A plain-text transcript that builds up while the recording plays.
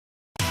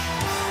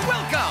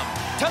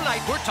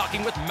Tonight we're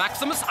talking with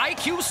Maximus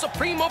IQ,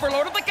 Supreme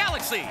Overlord of the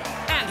Galaxy,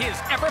 and his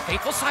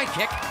ever-faithful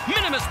sidekick,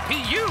 Minimus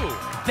PU.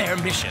 Their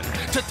mission,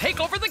 to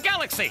take over the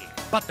galaxy.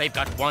 But they've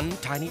got one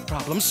tiny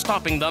problem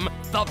stopping them,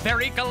 the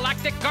very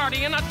Galactic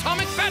Guardian,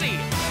 Atomic Betty.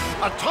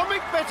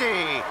 Atomic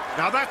Betty!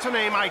 Now that's a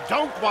name I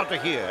don't want to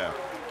hear.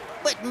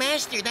 But,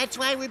 Master, that's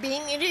why we're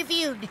being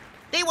interviewed.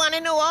 They want to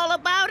know all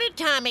about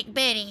Atomic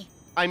Betty.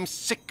 I'm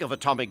sick of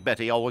Atomic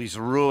Betty always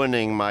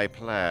ruining my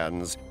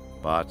plans.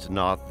 But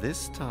not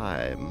this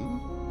time.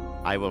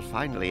 I will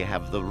finally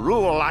have the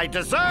rule I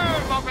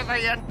deserve over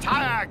the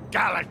entire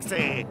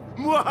galaxy.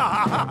 You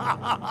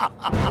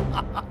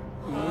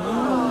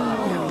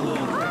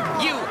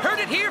heard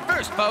it here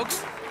first,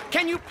 folks.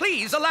 Can you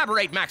please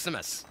elaborate,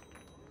 Maximus?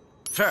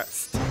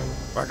 First,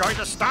 we're going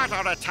to start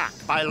our attack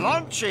by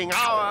launching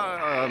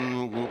our,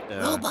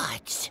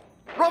 robots.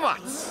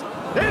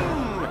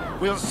 Then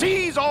we'll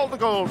seize all the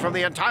gold from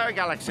the entire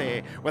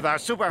galaxy with our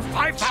Super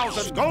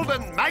 5000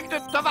 golden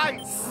magnet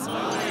device.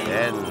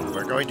 Then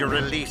we're going to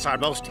release our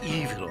most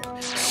evil,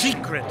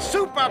 secret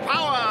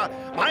superpower,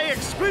 my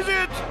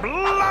exquisite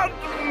blood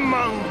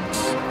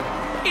monks.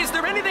 Is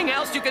there anything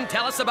else you can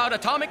tell us about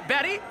Atomic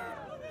Betty?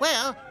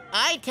 Well,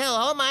 I tell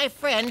all my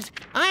friends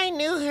I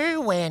knew her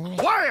when...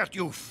 Quiet,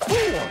 you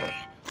fool!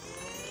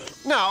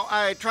 Now,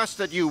 I trust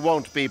that you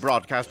won't be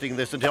broadcasting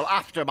this until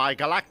after my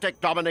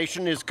galactic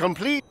domination is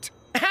complete.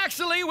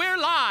 Actually, we're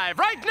live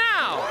right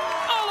now,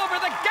 all over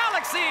the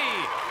galaxy!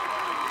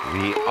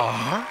 We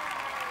are?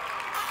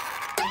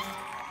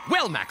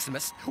 Well,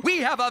 Maximus, we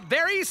have a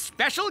very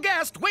special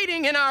guest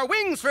waiting in our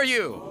wings for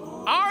you.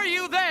 Are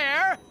you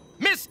there,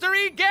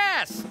 mystery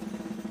guest?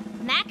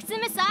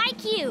 Maximus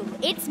IQ,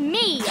 it's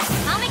me,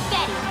 Atomic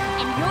Betty,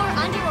 and you're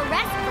under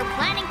arrest for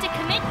planning to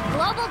commit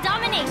global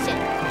domination.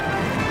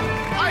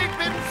 I've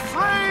been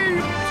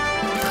framed!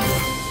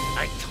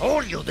 I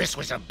told you this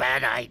was a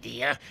bad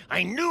idea.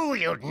 I knew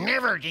you'd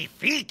never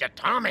defeat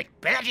Atomic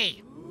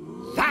Betty.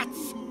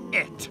 That's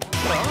it.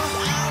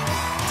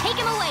 Take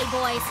him away,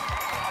 boys.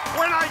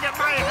 When I get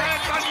my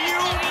hands on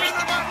you,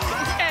 Minimus!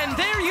 And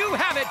there you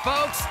have it,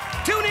 folks.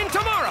 Tune in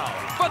tomorrow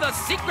for the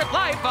secret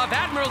life of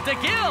Admiral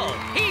DeGille.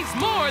 He's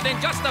more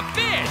than just a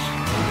fish.